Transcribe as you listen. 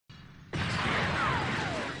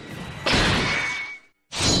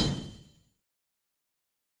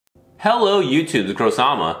Hello YouTube, the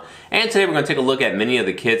Krosama, and today we're going to take a look at many of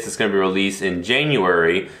the kits that's going to be released in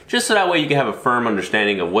January, just so that way you can have a firm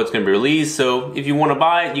understanding of what's going to be released, so if you want to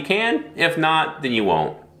buy it, you can. If not, then you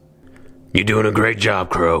won't. You're doing a great job,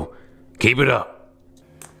 Crow. Keep it up.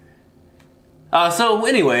 So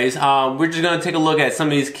anyways, we're just going to take a look at some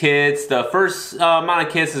of these kits. The first amount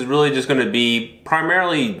of kits is really just going to be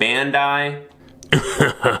primarily Bandai.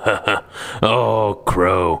 Oh,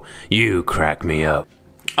 Crow, you crack me up.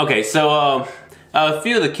 Okay, so a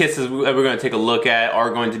few of the kits that we're going to take a look at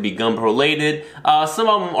are going to be Gunpla related. Some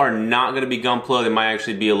of them are not going to be Gunpla. They might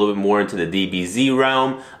actually be a little bit more into the DBZ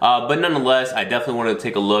realm. But nonetheless, I definitely want to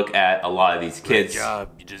take a look at a lot of these kits. Good job.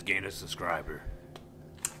 You just gained a subscriber.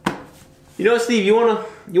 You know what, Steve? You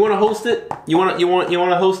wanna host it? You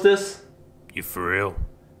wanna host this? You for real?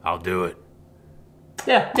 I'll do it.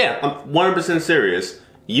 Yeah, I'm 100% serious.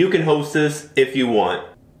 You can host this if you want.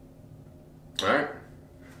 All right.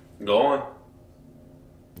 Go on.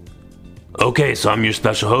 Okay, so I'm your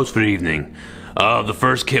special host for the evening. The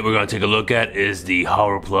first kit we're going to take a look at is the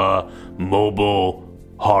Gunpla Mobile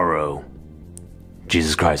Haro.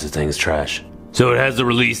 Jesus Christ, this thing is trash. So it has the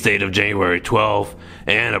release date of January 12th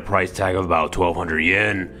and a price tag of about 1,200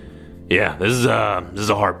 yen. Yeah, this is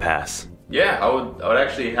a hard pass. Yeah, I would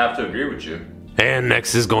actually have to agree with you. And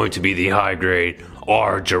next is going to be the high grade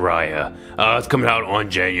R Jiraiya. It's coming out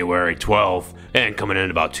on January 12th and coming in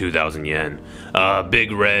about 2,000 yen.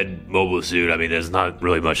 Big red mobile suit. I mean, there's not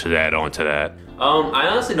really much to add on to that. I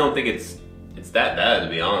honestly don't think it's that bad, to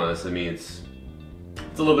be honest. I mean, it's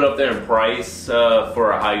a little bit up there in price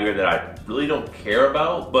for a high grade that I really don't care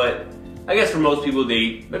about, but I guess for most people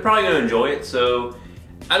they're probably gonna enjoy it. So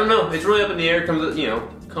I don't know. It's really up in the air.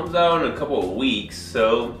 Comes out in a couple of weeks,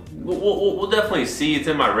 so we'll definitely see. It's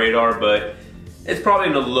in my radar, but it's probably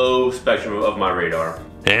in the low spectrum of my radar.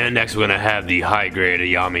 And next we're gonna have the high grade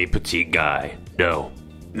Ayami Petite Guy. No.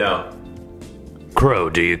 Crow,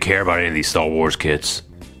 do you care about any of these Star Wars kits?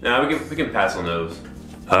 No, we can pass on those.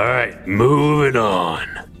 Alright, moving on.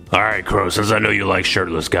 Alright, Crow, since I know you like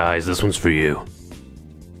shirtless guys, this one's for you.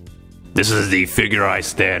 This is the Figure Eye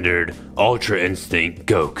Standard Ultra Instinct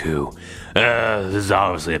Goku. This is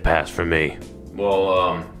obviously a pass for me.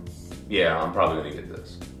 Well, yeah, I'm probably gonna get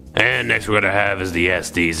this. And next we're gonna have is the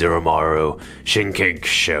SD Zeromaru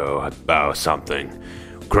Shinkengsho something.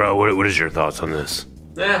 Crow, what is your thoughts on this?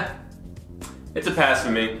 It's a pass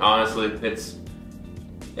for me, honestly. It's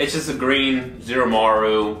just a green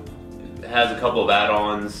Zeromaru. It has a couple of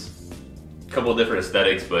add-ons, a couple of different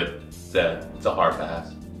aesthetics, but it's a hard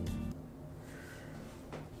pass.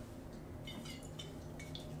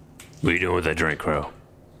 What are you doing with that drink, Crow?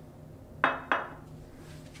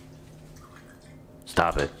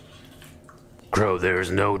 Stop it. Crow, there is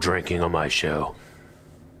no drinking on my show.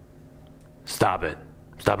 Stop it.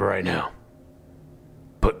 Stop it right now.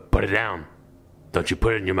 Put it down. Don't you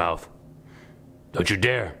put it in your mouth. Don't you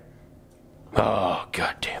dare. Oh,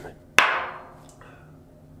 god damn it.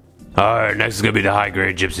 Alright, next is gonna be the high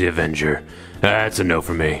grade Gypsy Avenger. That's a no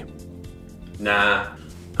for me. Nah.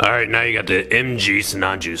 Alright, now you got the MG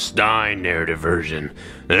Sinanju Stein narrative version.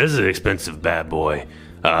 Now, this is an expensive bad boy.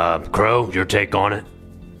 Crow, your take on it?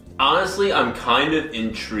 Honestly, I'm kind of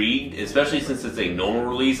intrigued, especially since it's a normal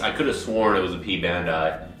release. I could have sworn it was a P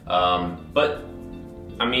Bandai. But,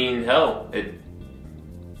 I mean, hell, I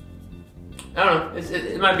don't know,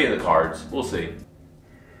 it might be in the cards. We'll see.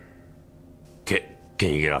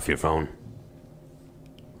 Can you get off your phone?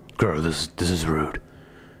 Crow, this is rude.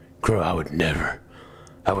 Crow, I would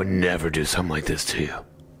never do something like this to you.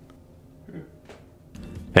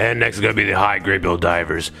 And next is going to be the high grade Build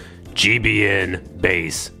Divers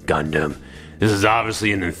GBN-Base Gundam. This is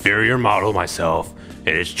obviously an inferior model myself,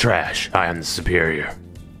 and it's trash. I am the superior.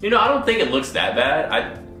 You know, I don't think it looks that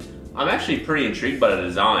bad. I'm actually pretty intrigued by the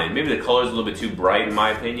design. Maybe the color's a little bit too bright in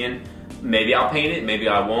my opinion. Maybe I'll paint it, maybe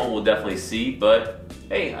I won't. We'll definitely see. But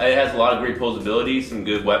hey, it has a lot of great posability, some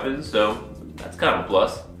good weapons, so that's kind of a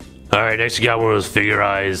plus. Alright, next you got one of those Figure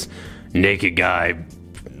Eyes, naked guy,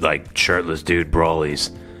 like shirtless dude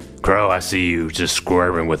brawlies. Crow, I see you just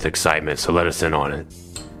squirming with excitement, so let us in on it.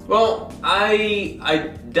 Well,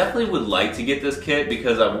 I definitely would like to get this kit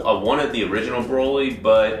because I wanted the original Broly,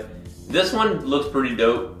 but this one looks pretty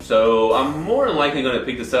dope. So I'm more than likely going to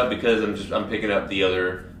pick this up because I'm picking up the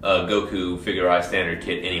other Goku Figure Eye Standard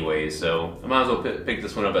kit anyways. So I might as well pick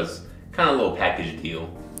this one up as kind of a little package deal.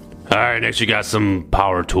 Alright, next you got some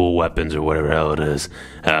power tool weapons or whatever the hell it is.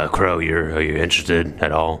 Crow, are you interested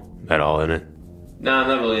at all in it? Nah, I'm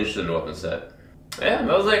not really interested in the weapon set. Yeah,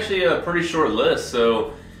 that was actually a pretty short list,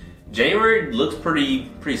 so January looks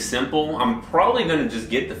pretty simple. I'm probably gonna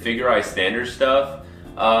just get the Figure Eye Standard stuff.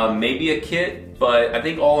 maybe a kit, but I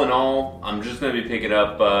think all in all, I'm just going to be picking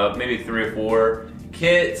up maybe 3 or 4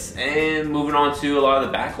 kits and moving on to a lot of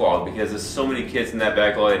the backlog, because there's so many kits in that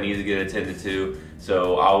backlog that need to get attended to.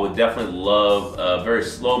 So I would definitely love a very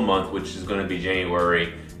slow month, which is going to be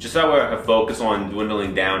January, just that way I can focus on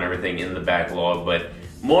dwindling down everything in the backlog. But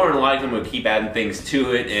more than likely, I'm going to keep adding things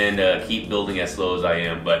to it and keep building as slow as I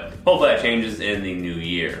am. But hopefully that changes in the new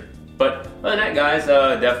year. But other than that, guys,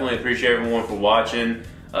 definitely appreciate everyone for watching.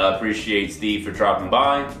 Appreciate Steve for dropping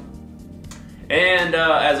by. And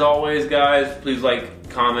as always, guys, please like,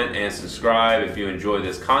 comment, and subscribe if you enjoy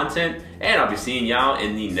this content. And I'll be seeing y'all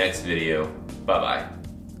in the next video. Bye-bye.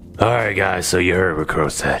 Alright guys, so you heard what Crow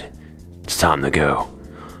said. It's time to go.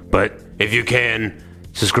 But if you can,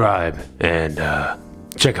 subscribe and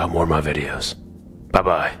check out more of my videos.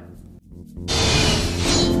 Bye-bye.